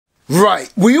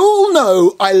Right, we all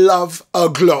know I love a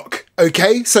Glock,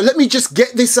 okay? So let me just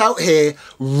get this out here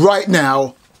right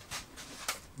now.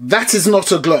 That is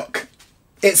not a Glock.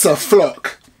 It's a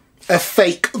flock. A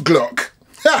fake Glock.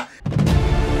 Ha!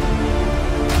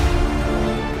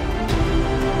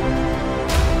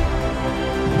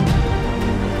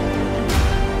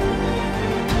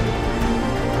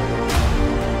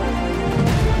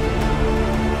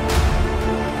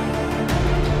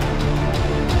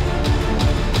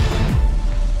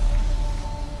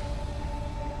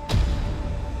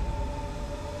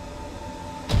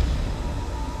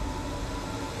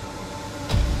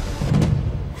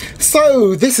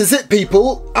 So this is it,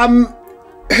 people.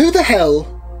 Who the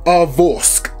hell are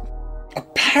Vorsk?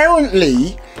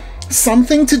 Apparently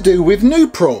something to do with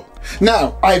Nupro.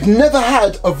 Now, I've never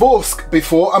had a Vorsk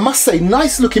before. I must say,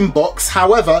 nice looking box.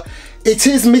 However, it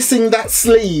is missing that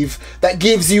sleeve that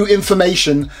gives you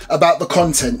information about the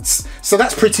contents. So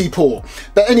that's pretty poor.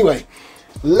 But anyway,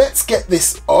 let's get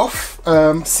this off.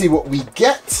 See what we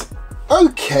get.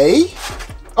 Okay.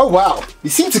 Oh wow, you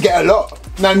seem to get a lot.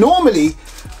 Now normally,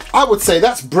 I would say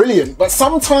that's brilliant, but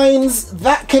sometimes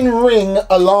that can ring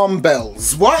alarm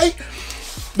bells. Why?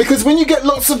 Because when you get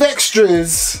lots of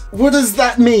extras, what does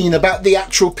that mean about the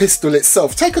actual pistol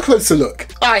itself? Take a closer look.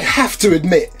 I have to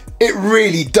admit, it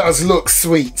really does look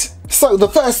sweet. So the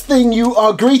first thing you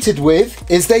are greeted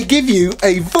with is they give you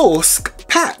a Vorsk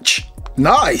patch.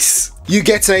 Nice. You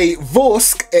get a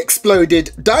Vorsk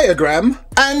exploded diagram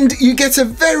and you get a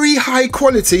very high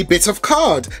quality bit of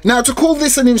card. Now, to call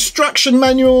this an instruction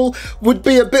manual would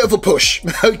be a bit of a push,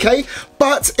 okay?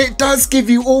 But it does give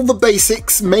you all the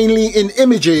basics, mainly in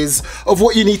images, of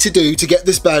what you need to do to get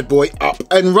this bad boy up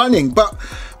and running. But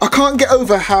I can't get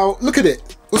over how, look at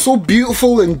it, it's all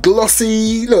beautiful and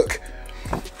glossy, look.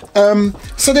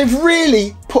 So they've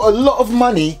really put a lot of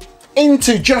money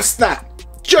into just that.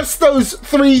 Just those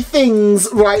three things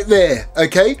right there,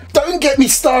 okay? Don't get me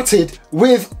started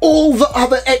with all the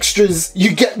other extras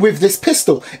you get with this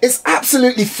pistol. It's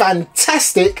absolutely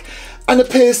fantastic and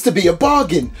appears to be a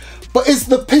bargain. But is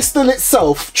the pistol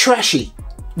itself trashy?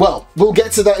 Well, we'll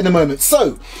get to that in a moment.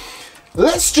 So,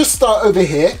 let's just start over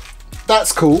here.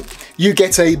 That's cool. You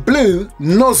get a blue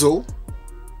nozzle.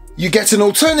 You get an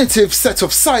alternative set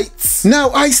of sights.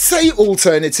 Now, I say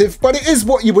alternative, but it is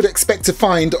what you would expect to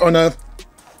find on a...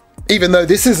 Even though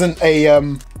this isn't a,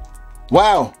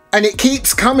 wow. And it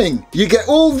keeps coming. You get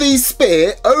all these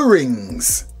spare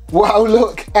O-rings. Wow,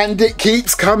 look. And it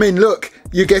keeps coming, look.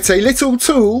 You get a little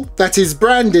tool that is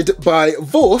branded by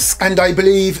Vorsk. And I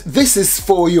believe this is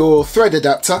for your thread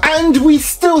adapter. And we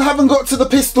still haven't got to the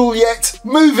pistol yet.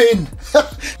 Move in.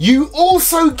 You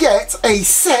also get a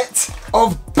set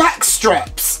of back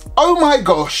straps. Oh my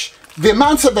gosh. The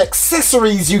amount of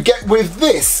accessories you get with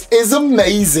this is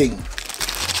amazing.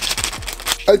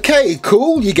 Okay,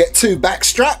 cool, you get two back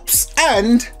straps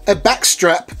and a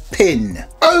backstrap pin.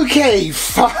 Okay,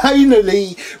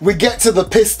 finally we get to the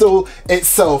pistol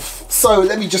itself. So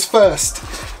let me just first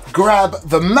grab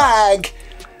the mag,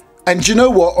 and you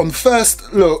know what, on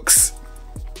first looks,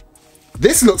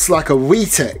 this looks like a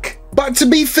WeTech. But to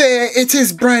be fair, it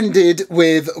is branded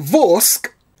with Vorsk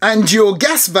and your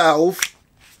gas valve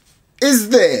is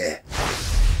there.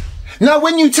 Now,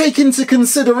 when you take into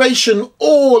consideration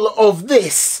all of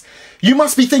this, you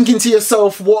must be thinking to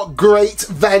yourself, what great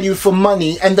value for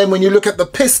money. And then when you look at the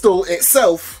pistol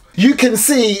itself, you can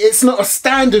see it's not a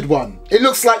standard one. It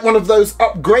looks like one of those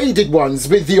upgraded ones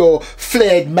with your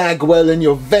flared magwell and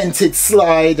your vented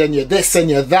slide and your this and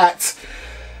your that.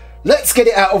 Let's get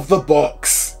it out of the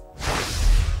box.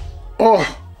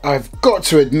 Oh, I've got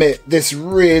to admit, this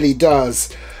really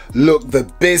does look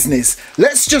the business.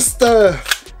 Let's just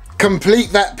complete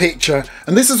that picture,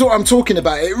 and this is what I'm talking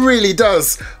about. It really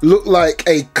does look like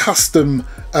a custom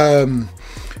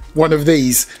one of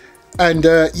these, and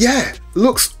yeah,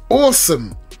 looks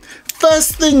awesome.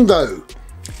 First thing though,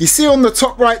 you see on the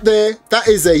top right there, that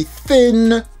is a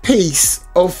thin piece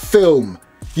of film.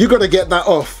 You got to get that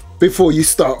off before you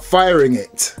start firing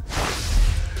it.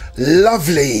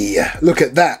 Lovely, look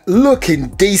at that, looking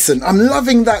decent. I'm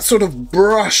loving that sort of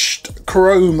brushed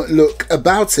chrome look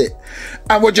about it.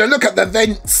 And would you look at the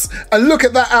vents and look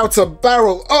at that outer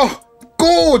barrel, oh,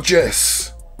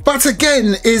 gorgeous. But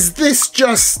again, is this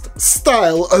just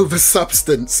style over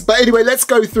substance? But anyway, let's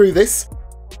go through this.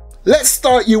 Let's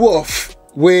start you off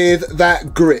with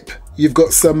that grip. You've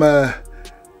got some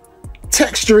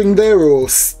texturing there or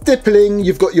stippling.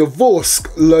 You've got your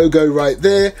Vorsk logo right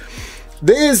there.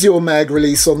 There's your mag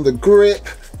release on the grip.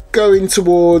 Going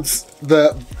towards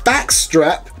the back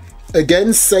strap,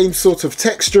 Again, same sort of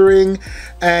texturing.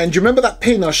 And you remember that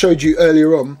pin I showed you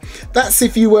earlier on? That's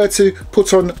if you were to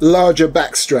put on larger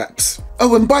back straps.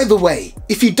 Oh, and by the way,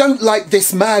 if you don't like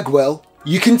this mag well,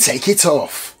 you can take it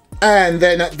off. And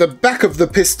then at the back of the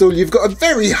pistol, you've got a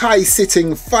very high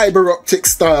sitting fiber optic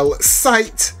style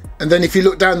sight. And then if you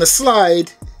look down the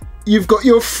slide, you've got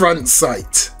your front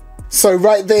sight. So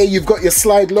right there, you've got your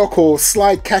slide lock or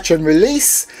slide catch and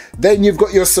release. Then you've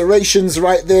got your serrations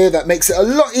right there. That makes it a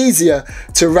lot easier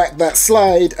to rack that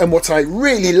slide. And what I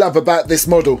really love about this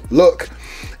model, look,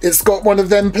 it's got one of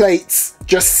them plates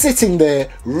just sitting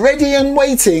there, ready and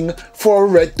waiting for a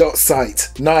red dot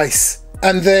sight. Nice.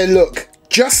 And there, look,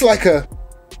 just like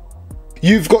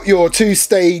you've got your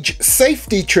 2-stage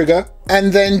safety trigger,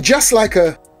 and then just like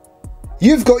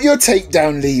you've got your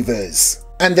takedown levers.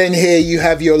 And then here you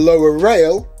have your lower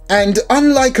rail, and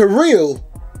unlike a reel,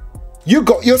 you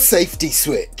got your safety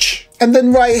switch. And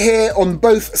then right here on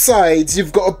both sides,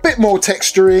 you've got a bit more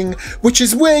texturing, which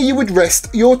is where you would rest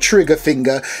your trigger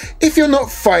finger if you're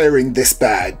not firing this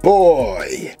bad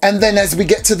boy. And then as we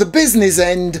get to the business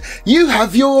end, you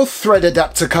have your thread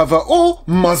adapter cover or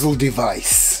muzzle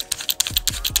device.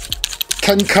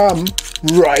 Can come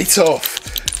right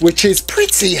off, which is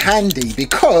pretty handy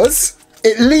because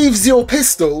it leaves your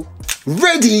pistol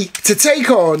ready to take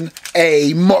on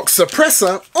a mock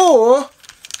suppressor or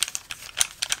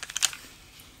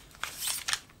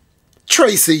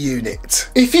tracer unit.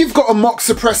 If you've got a mock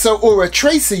suppressor or a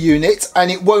tracer unit and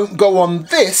it won't go on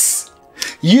this,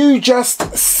 you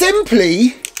just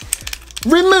simply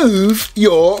remove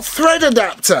your thread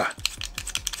adapter.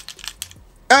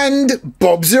 And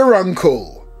Bob's your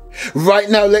uncle. Right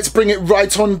now, let's bring it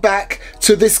right on back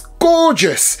to this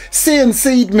gorgeous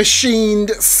CNC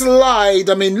machined slide.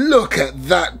 I mean, look at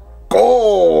that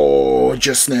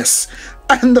gorgeousness.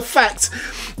 And the fact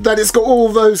that it's got all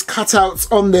those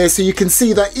cutouts on there so you can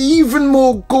see that even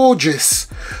more gorgeous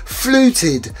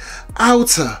fluted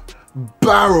outer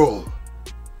barrel.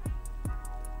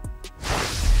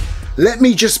 Let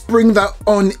me just bring that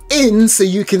on in so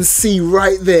you can see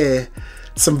right there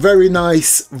some very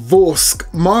nice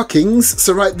Vorsk markings.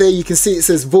 So right there you can see it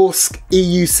says Vorsk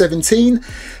EU17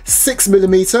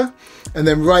 6mm, and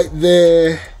then right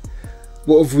there,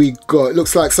 what have we got? It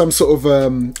looks like some sort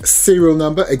of serial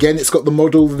number. Again, it's got the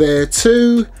model there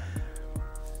too.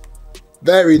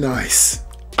 Very nice.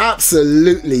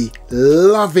 Absolutely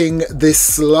loving this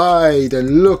slide,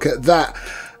 and look at that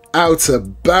outer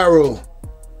barrel.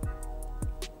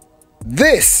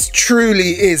 This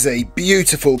truly is a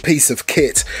beautiful piece of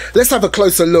kit. Let's have a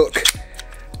closer look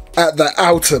at the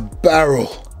outer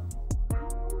barrel.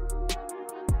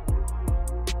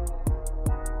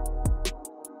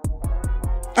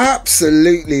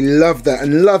 Absolutely love that,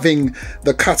 and loving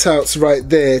the cutouts right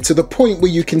there to the point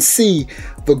where you can see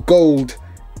the gold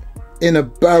in a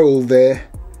barrel there.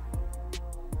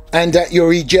 And at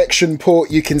your ejection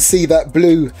port, you can see that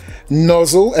blue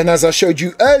nozzle. And as I showed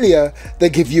you earlier, they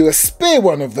give you a spare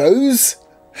one of those.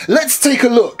 Let's take a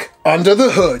look under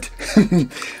the hood.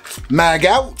 Mag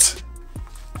out.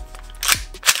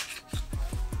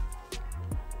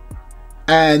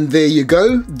 And there you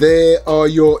go. There are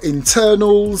your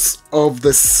internals of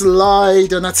the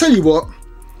slide. And I tell you what,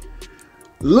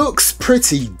 looks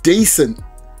pretty decent.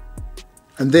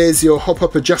 And there's your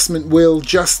hop-up adjustment wheel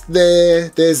just there.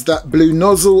 There's that blue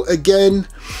nozzle again.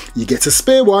 You get a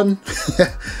spare one.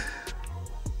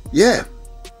 Yeah,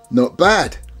 not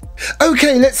bad.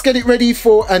 Okay, let's get it ready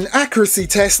for an accuracy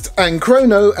test and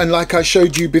chrono. And like I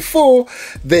showed you before,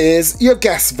 there's your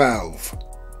gas valve.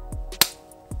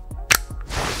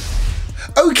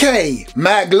 Okay,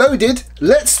 mag loaded.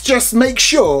 Let's just make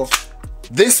sure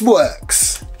this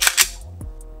works.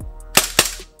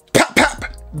 Pap,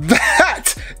 pap.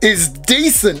 That is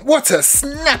decent. What a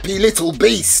snappy little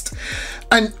beast.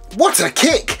 And what a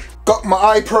kick. Got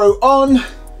my iPro on.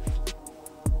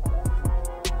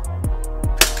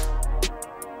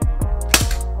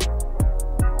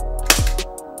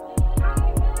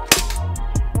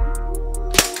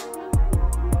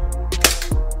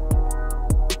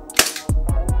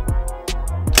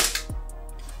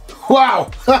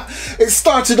 Wow, it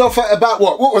started off at about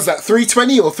what was that,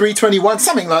 320 or 321,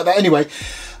 something like that anyway.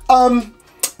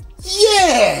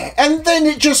 Yeah, and then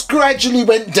it just gradually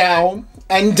went down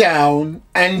and down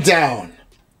and down.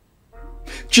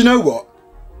 Do you know what?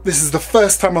 This is the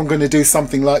first time I'm going to do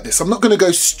something like this. I'm not going to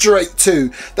go straight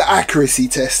to the accuracy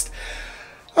test.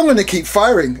 I'm going to keep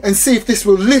firing and see if this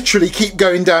will literally keep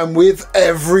going down with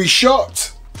every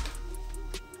shot.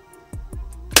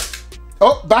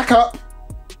 Oh, back up.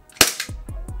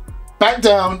 Back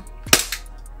down.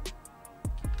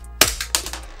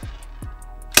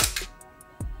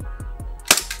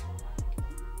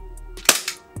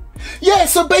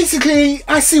 So basically,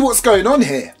 I see what's going on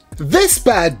here. This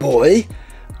bad boy,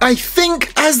 I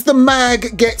think as the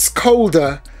mag gets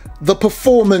colder, the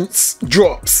performance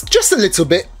drops just a little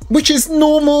bit, which is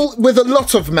normal with a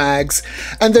lot of mags.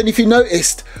 And then if you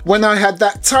noticed, when I had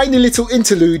that tiny little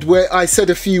interlude where I said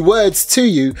a few words to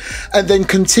you and then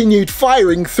continued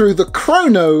firing through the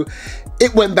chrono,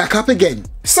 it went back up again.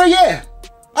 So yeah,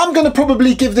 I'm gonna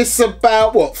probably give this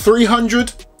about, what,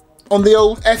 300 on the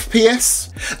old FPS?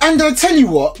 And I tell you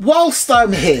what, whilst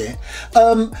I'm here,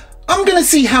 I'm gonna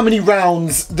see how many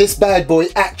rounds this bad boy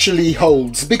actually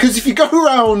holds, because if you go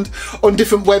around on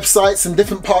different websites and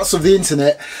different parts of the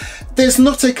internet, there's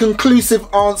not a conclusive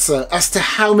answer as to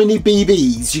how many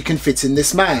BBs you can fit in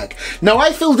this mag. Now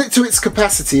I filled it to its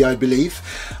capacity, I believe.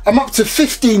 I'm up to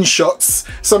 15 shots,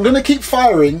 so I'm gonna keep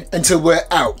firing until we're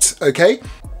out, okay?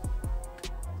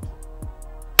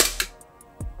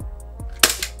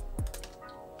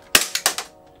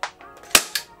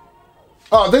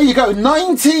 Oh, there you go,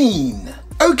 19.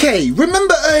 Okay,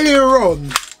 remember earlier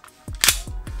on,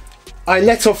 I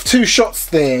let off 2 shots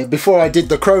there before I did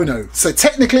the chrono. So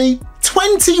technically,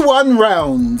 21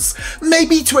 rounds,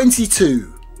 maybe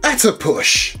 22, at a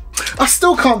push. I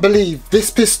still can't believe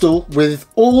this pistol with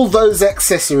all those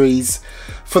accessories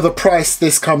for the price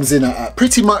this comes in at.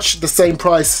 Pretty much the same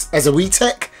price as a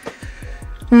WeTech.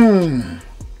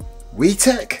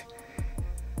 WeTech?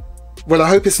 Well, I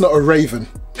hope it's not a Raven.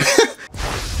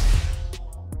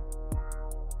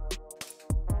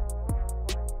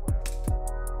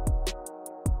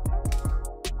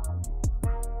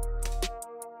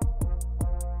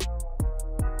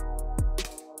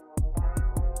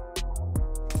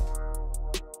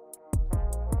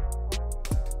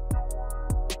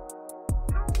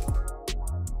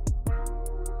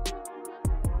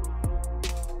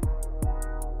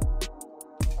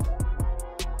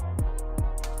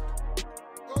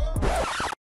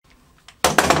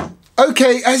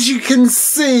 Okay, as you can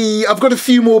see, I've got a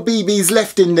few more BBs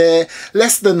left in there,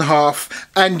 less than half,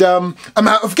 and I'm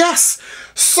out of gas.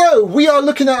 So we are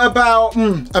looking at about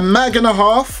a mag and a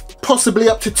half, possibly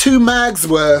up to 2 mags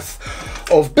worth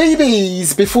of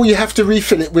BBs before you have to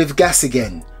refill it with gas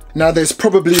again. Now there's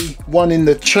probably one in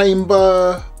the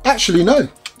chamber. Actually, no.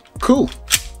 Cool.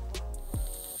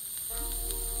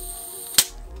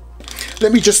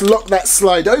 Let me just lock that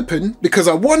slide open because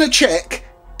I want to check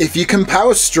if you can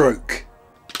power stroke.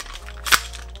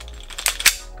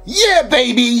 Yeah,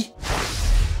 baby!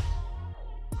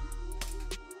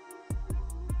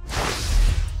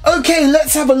 Okay,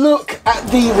 let's have a look at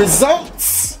the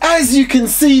results. As you can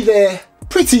see, they're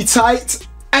pretty tight.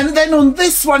 And then on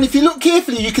this one, if you look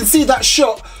carefully, you can see that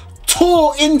shot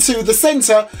tore into the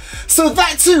center. So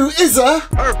that too is a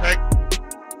perfect.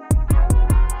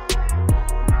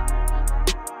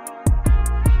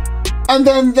 And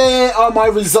then there are my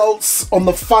results on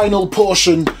the final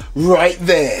portion right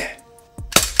there.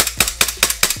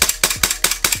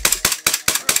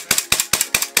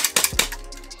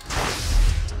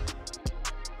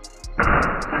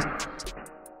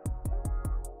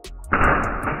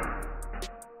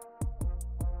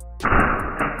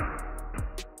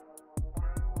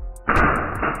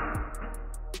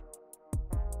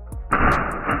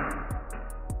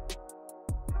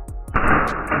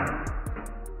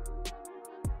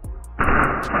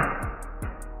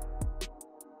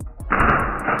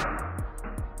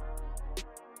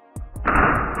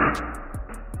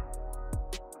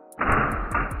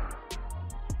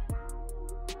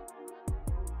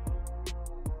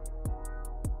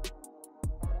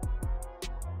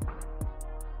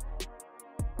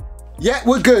 Yeah,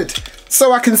 we're good.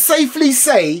 So I can safely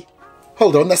say,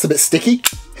 hold on, that's a bit sticky.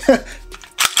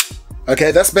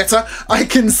 Okay, that's better. I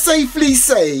can safely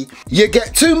say you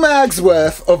get 2 mags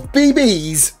worth of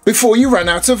BBs before you run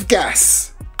out of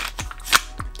gas.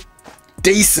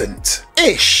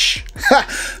 Decent-ish.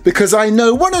 Because I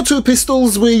know 1 or 2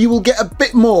 pistols where you will get a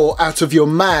bit more out of your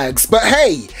mags. But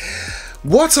hey,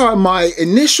 what are my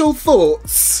initial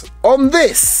thoughts on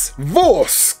this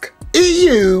Vorsk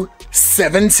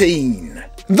EU17,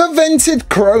 the Vented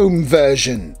Chrome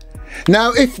version?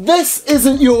 Now, if this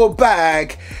isn't your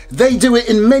bag, they do it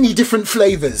in many different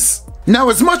flavors. Now,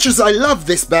 as much as I love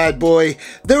this bad boy,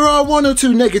 there are 1 or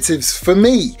 2 negatives for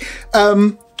me.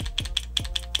 It's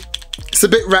a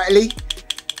bit rattly,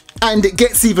 and it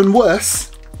gets even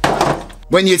worse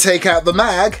when you take out the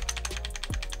mag,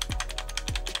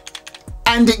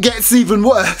 and it gets even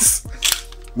worse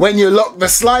when you lock the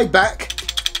slide back.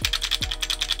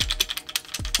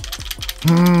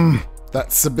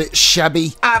 That's a bit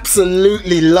shabby.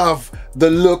 Absolutely love the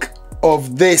look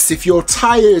of this. If you're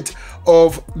tired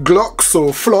of Glocks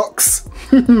or Flocks,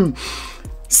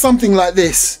 something like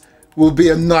this will be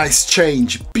a nice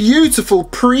change. Beautiful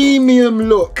premium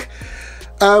look.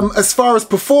 As far as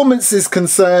performance is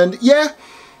concerned, yeah,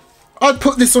 I'd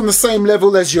put this on the same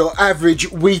level as your average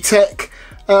WeTech.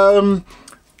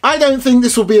 I don't think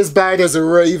this will be as bad as a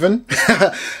Raven.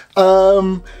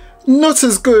 Not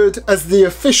as good as the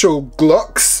official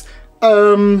Glocks,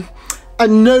 and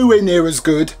nowhere near as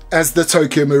good as the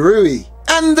Tokyo Marui.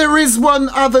 And there is one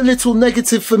other little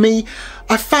negative for me.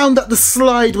 I found that the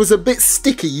slide was a bit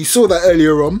sticky. You saw that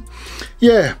earlier on.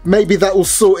 Yeah, maybe that will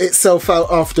sort itself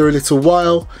out after a little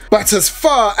while. But as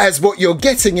far as what you're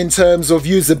getting in terms of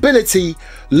usability,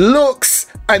 looks,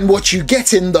 and what you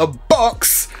get in the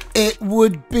box, it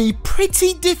would be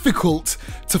pretty difficult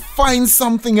to find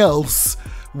something else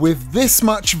with this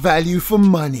much value for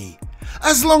money.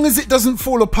 As long as it doesn't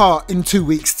fall apart in 2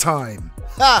 weeks' time.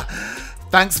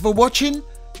 Thanks for watching.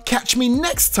 Catch me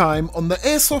next time on the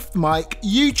Airsoft Mike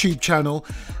YouTube channel.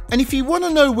 And if you want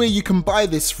to know where you can buy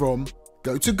this from,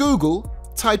 go to Google,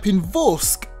 type in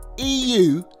Vorsk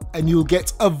EU, and you'll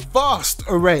get a vast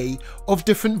array of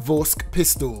different Vorsk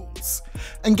pistols.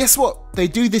 And guess what? They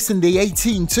do this in the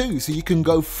 18 too, so you can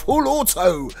go full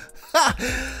auto.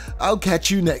 I'll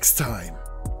catch you next time.